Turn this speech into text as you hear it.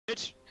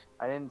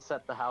I didn't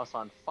set the house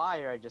on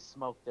fire, I just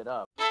smoked it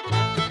up.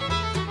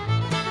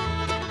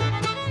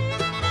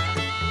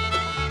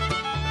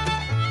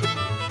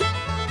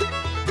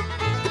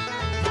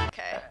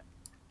 Okay.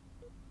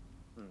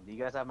 Do you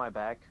guys have my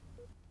back?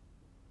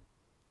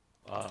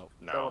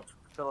 No.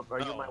 Philip, are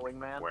you my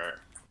wingman? Where?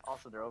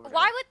 Also, they're over there.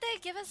 Why would they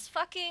give us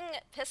fucking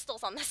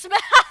pistols on this map?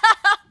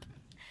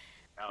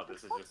 Oh,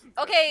 this is just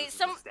Okay, this is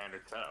some- the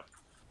standard setup.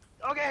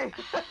 Okay!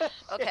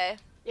 Okay.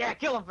 Yeah,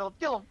 kill him, Philip,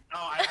 kill him! No,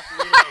 I have to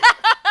reload.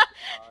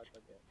 Oh, it's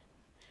okay.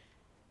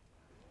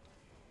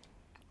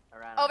 I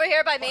ran Over out.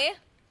 here by me.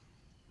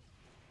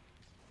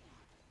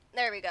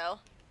 There we go.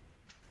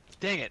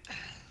 Dang it.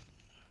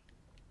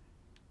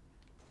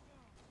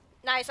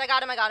 Nice, I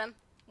got him.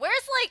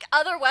 Where's, like,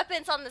 other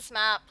weapons on this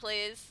map,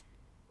 please?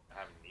 I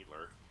have a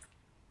needler.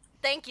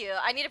 Thank you.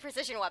 I need a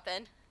precision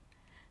weapon.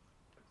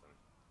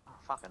 Oh,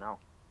 fucking hell.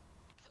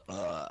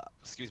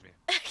 Excuse me.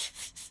 Okay,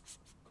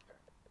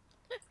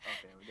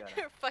 we got it.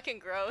 You're fucking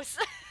gross.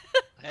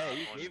 Hey,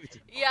 you gave it to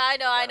me. Yeah, I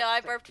know, I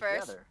Gotta burped stick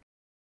first. together.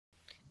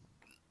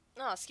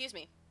 Oh, excuse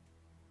me.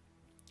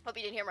 Hope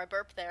you didn't hear my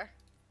burp there.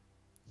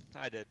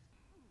 I did.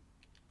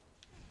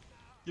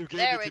 You gave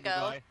There it we to go. me,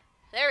 boy.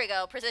 There we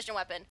go, precision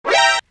weapon.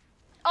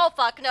 Oh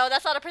fuck, no,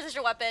 that's not a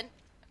precision weapon.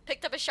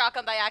 Picked up a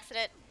shotgun by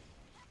accident.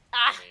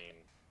 Ah! I mean,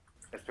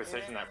 it's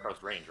precision at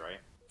close range, right?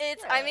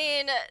 It's, Yeah. I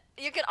mean,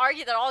 you could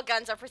argue that all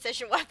guns are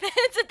precision weapons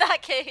in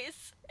that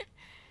case.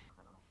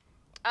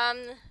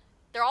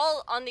 They're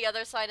all on the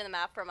other side of the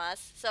map from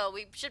us, so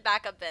we should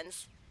back up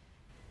Vince.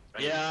 I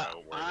need to Yeah, know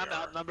where I'm they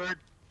are. outnumbered.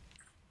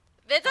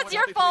 Vince, that's Someone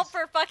your help me, fault please.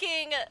 for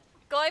fucking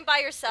going by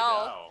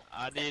yourself. No,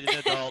 I need an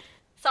adult.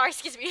 Sorry,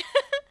 excuse me.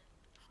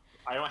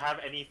 I don't have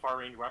any far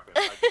range weapons.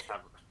 I just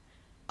have.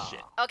 Shit.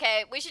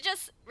 Okay, we should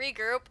just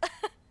regroup.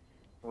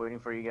 Waiting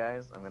for you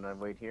guys. I'm gonna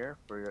wait here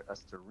for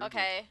us to regroup.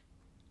 Okay.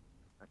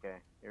 Okay,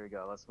 here we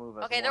go. Let's move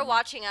us. Okay, they're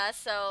watching us,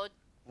 so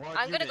One I'm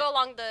gonna unit. go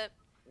along the...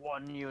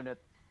 One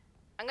unit.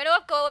 I'm gonna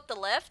go up the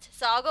lift,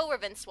 so I'll go where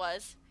Vince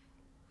was.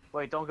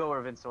 Wait, don't go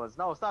where Vince was.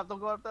 No, stop, don't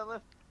go up that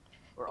lift.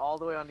 We're all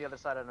the way on the other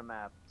side of the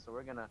map, so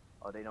we're gonna...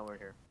 Oh, they know we're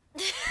here.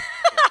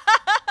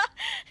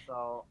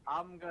 So,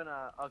 I'm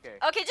gonna... Okay.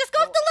 Okay, just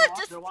go up the lift,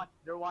 just...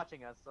 They're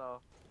watching us, so...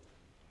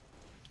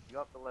 You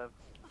go up the lift.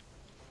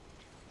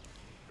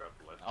 Go up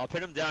the list. I'll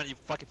pin him down and you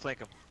fucking flank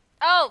him.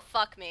 Oh,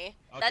 fuck me.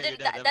 Okay, That you're didn't,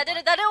 dead, that never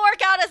didn't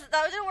work out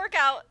that didn't work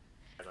out.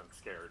 And I'm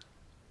scared.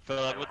 Phil,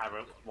 I don't have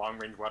a long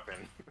range weapon.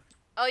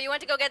 Oh, you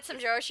went to go get some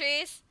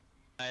groceries?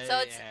 I So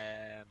it's-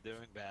 am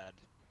doing bad.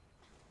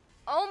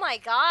 Oh my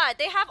god,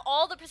 they have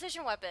all the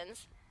precision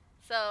weapons.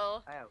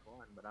 So, I have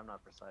one, but I'm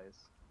not precise.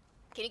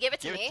 can you give it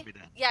to Give me? it to me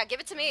then. Yeah, give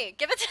it to me.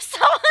 Give it to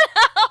someone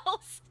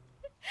else.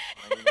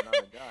 I need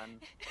another gun.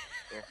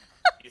 Here.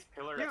 These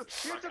pillars You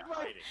suck took at my-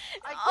 hiding.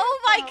 Oh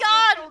my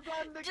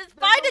god! Just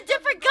find a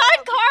different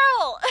gun,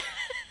 Carl!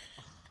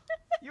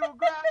 You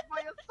grabbed my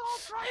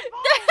assault rifle!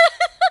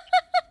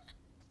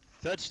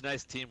 Such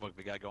nice teamwork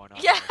we got going on.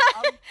 Yeah. here.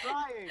 I'm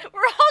trying.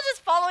 We're all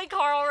just following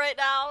Carl right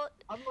now.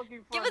 I'm looking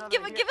for Give us-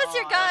 another give us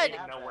your I gun. I already don't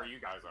have know that. where you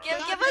guys are.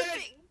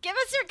 Give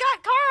us your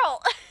gun,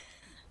 Carl!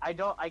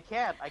 I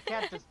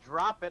can't just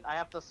drop it. I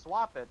have to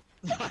swap it.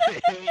 I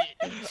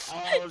hate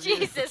all of you.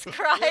 Jesus Here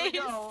Christ. we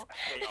go.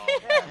 Hey, all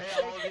Yeah, I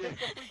hate all of you.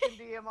 it's a freaking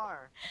DMR.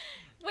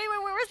 Wait,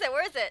 where is it?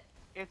 Where is it?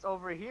 It's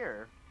over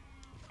here.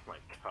 Oh my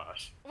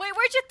gosh. Wait,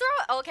 where'd you throw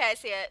it? Oh, okay, I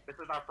see it. This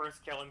is our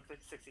first kill in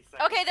 60 seconds.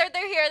 Okay,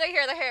 they're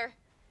here.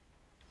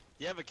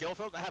 You have a kill,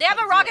 Phil? They have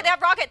a rocket, they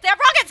have rockets,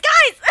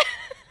 guys!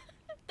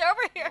 They're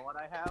over You here. know what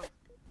I have?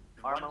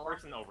 There's one Armor.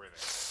 person over there.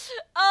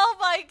 Oh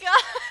my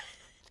god.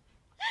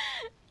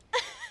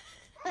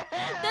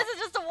 This is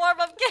just a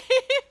warm-up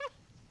game.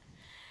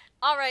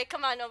 Alright,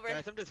 come on over.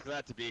 Guys, I'm just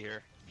glad to be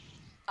here.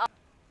 Nice.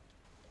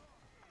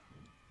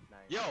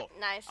 Yo,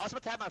 Nice. I was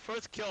about to have my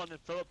first kill and then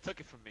Philip took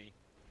it from me.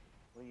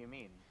 What do you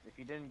mean? If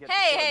you didn't get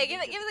Hey, the kill, hey, you give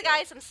didn't get the kill.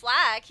 guy some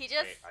slack. He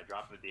just... Hey, I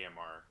dropped the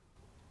DMR.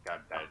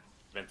 Got that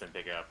Vincent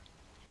pick up.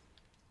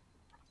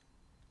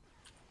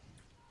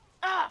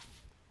 Ah,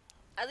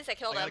 at least I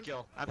killed I got a him.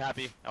 kill. I'm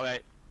happy.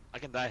 Alright, I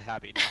can die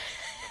happy now.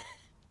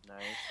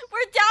 Nice.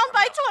 We're down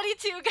by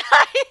 22,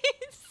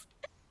 guys.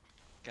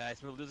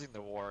 Guys, we're losing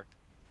the war.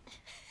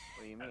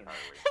 What do you mean?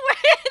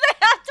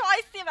 They have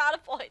twice the amount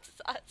of points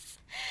as us.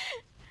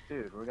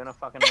 Dude, we're gonna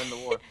fucking win the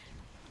war.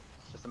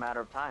 It's just a matter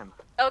of time.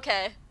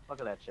 Okay. Look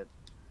at that shit.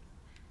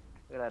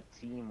 Look at that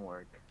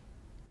teamwork.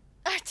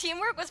 Our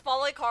teamwork was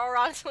following Carl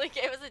around until he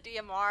gave us a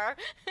DMR.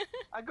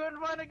 I couldn't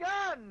find a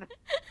gun!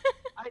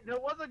 There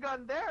was a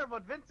gun there,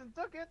 but Vincent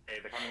took it. Hey,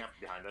 they're coming up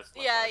behind us.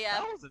 Yeah, Left, yeah.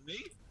 That wasn't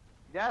me.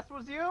 That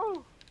was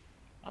you!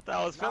 I thought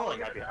I was Now Philip.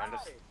 we're guy behind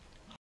us. die.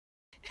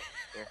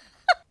 Here.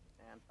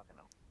 Man, fucking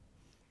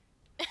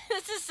hell.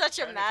 This is such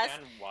I a mess.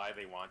 understand why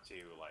they want to,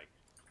 like,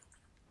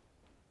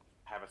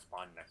 have us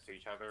spawn next to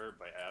each other,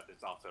 but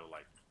it's also,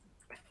 like,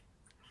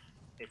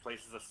 it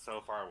places us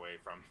so far away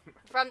from...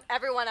 From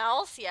everyone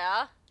else,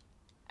 yeah.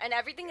 And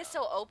everything is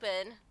so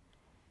open.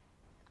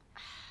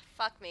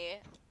 Fuck me.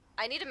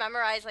 I need to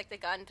memorize, like, the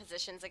gun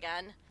positions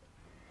again.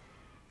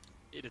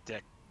 Eat a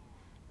dick.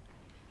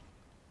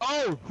 Oh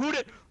Oh,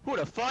 who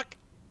the fuck?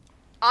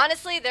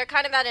 Honestly, they're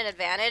kind of at an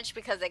advantage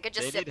because they could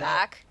just They sit need help.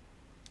 back.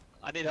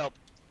 I need help.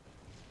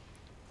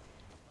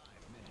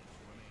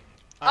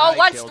 Oh, I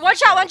one killed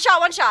shot, myself.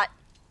 one shot.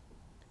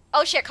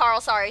 Oh shit, Carl,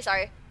 sorry.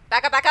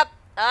 Back up.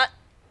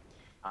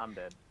 I'm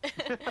dead.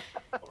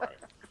 Alright.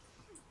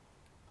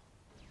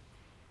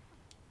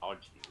 Oh,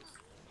 jeez.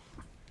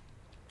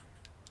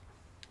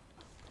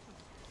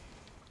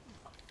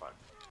 Oh, fuck.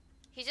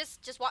 He just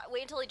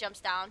wait until he jumps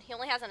down. He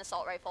only has an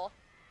assault rifle.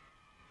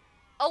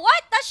 Oh,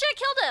 what? That should have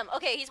killed him.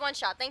 Okay, he's one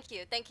shot. Thank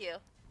you.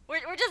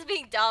 We're just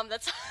being dumb.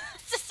 That's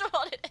just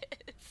what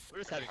it is. We're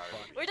just having fun.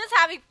 We're just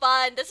having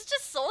fun. This is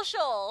just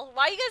social.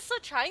 Why are you guys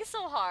trying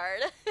so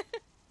hard?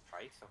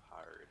 Try so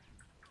hard.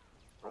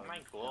 Oh my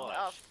gosh.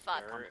 Oh,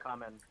 fuck. I'm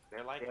coming.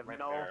 They're like They have right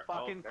no there.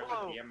 fucking there's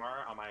clue. a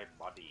DMR on my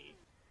body.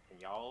 Can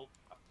y'all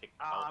pick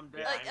I'm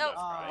dead. Like, behind oh,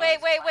 us,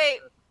 guys? wait.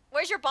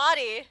 Where's your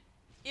body?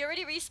 You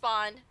already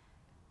respawned.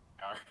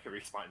 I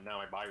respawned. No,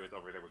 my body was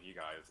over there with you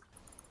guys.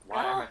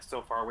 Why am I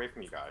so far away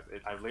from you guys?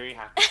 I literally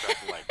have to start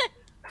like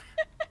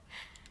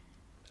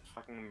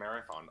fucking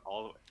marathon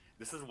all the way.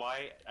 This is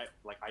why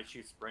I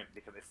choose sprint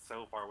because it's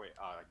so far away.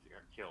 I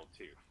got killed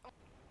too.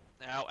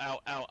 Ow,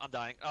 I'm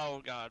dying.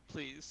 Oh god,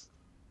 please.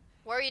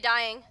 Where are you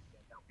dying?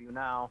 Help you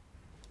now.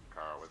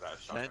 Carl, was that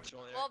shotgun?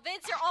 Central there. Well,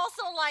 Vince, you're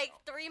also like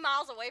 3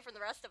 miles away from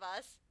the rest of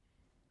us.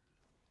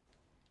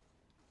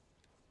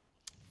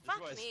 This is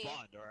fuck where I me.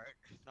 spawned, alright?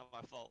 Not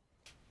my fault.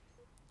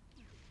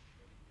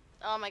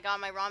 Oh my god,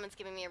 my ramen's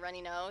giving me a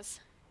runny nose.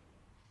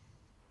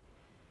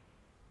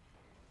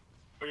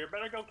 Well, you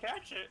better go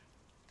catch it.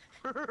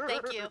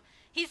 Thank you.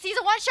 He's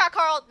a one shot,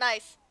 Carl.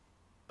 Nice.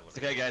 It's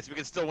okay, guys. We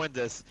can still win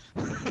this.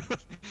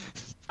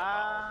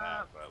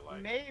 That, but,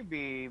 like,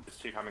 Maybe. is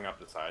she coming up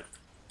the side?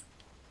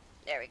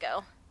 There we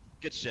go.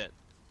 Good shit.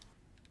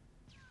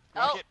 Oh,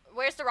 Rocket.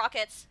 where's the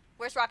rockets?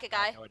 Where's Rocket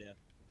Guy? No idea.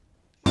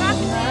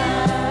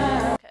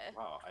 Rocket. Okay.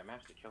 Wow, I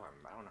managed to kill him.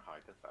 I don't know how I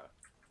did that.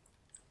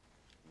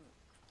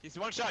 He's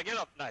one shot. Get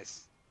up.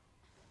 Nice.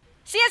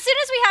 See, as soon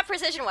as we have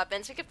precision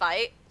weapons, we could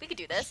fight. We could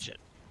do this. Shit.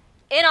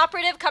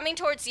 Inoperative coming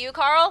towards you,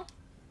 Carl.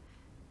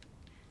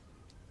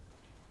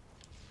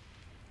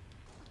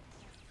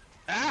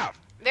 Ow!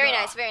 Very Nah.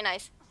 nice, very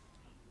nice.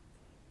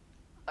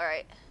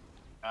 Alright.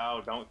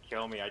 Oh, don't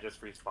kill me. I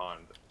just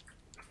respawned.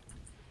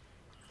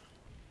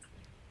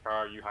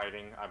 Carl, are you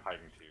hiding? I'm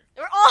hiding too.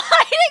 We're all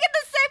hiding in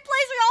the same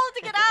place. We all have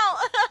to get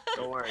out.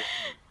 Don't worry.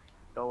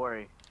 Don't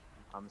worry.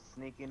 I'm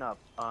sneaking up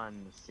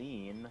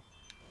unseen.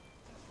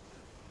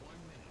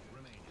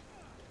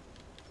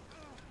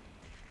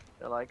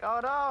 They're like, oh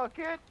no,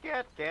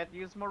 can't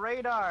use my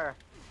radar.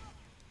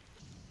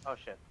 Oh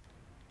shit.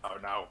 Oh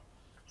no,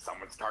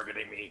 someone's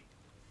targeting me.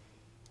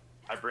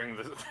 I bring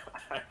the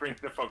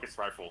the focus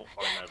rifle.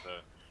 Oh no,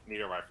 the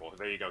needle rifle.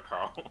 There you go,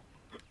 Carl.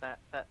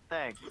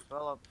 Thanks.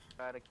 Well, I'll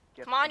try to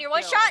get. Come on, the you're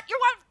one kill. shot. You're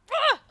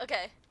one.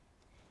 Okay.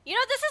 You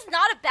know, this is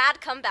not a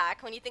bad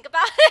comeback when you think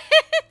about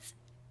it.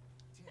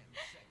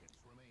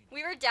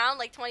 We were down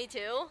like 22.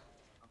 Oh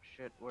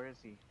shit, where is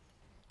he?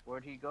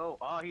 Where'd he go?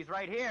 Oh, he's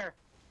right here.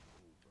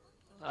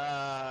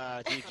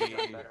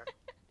 GG. Better.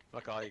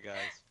 Fuck all you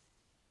guys.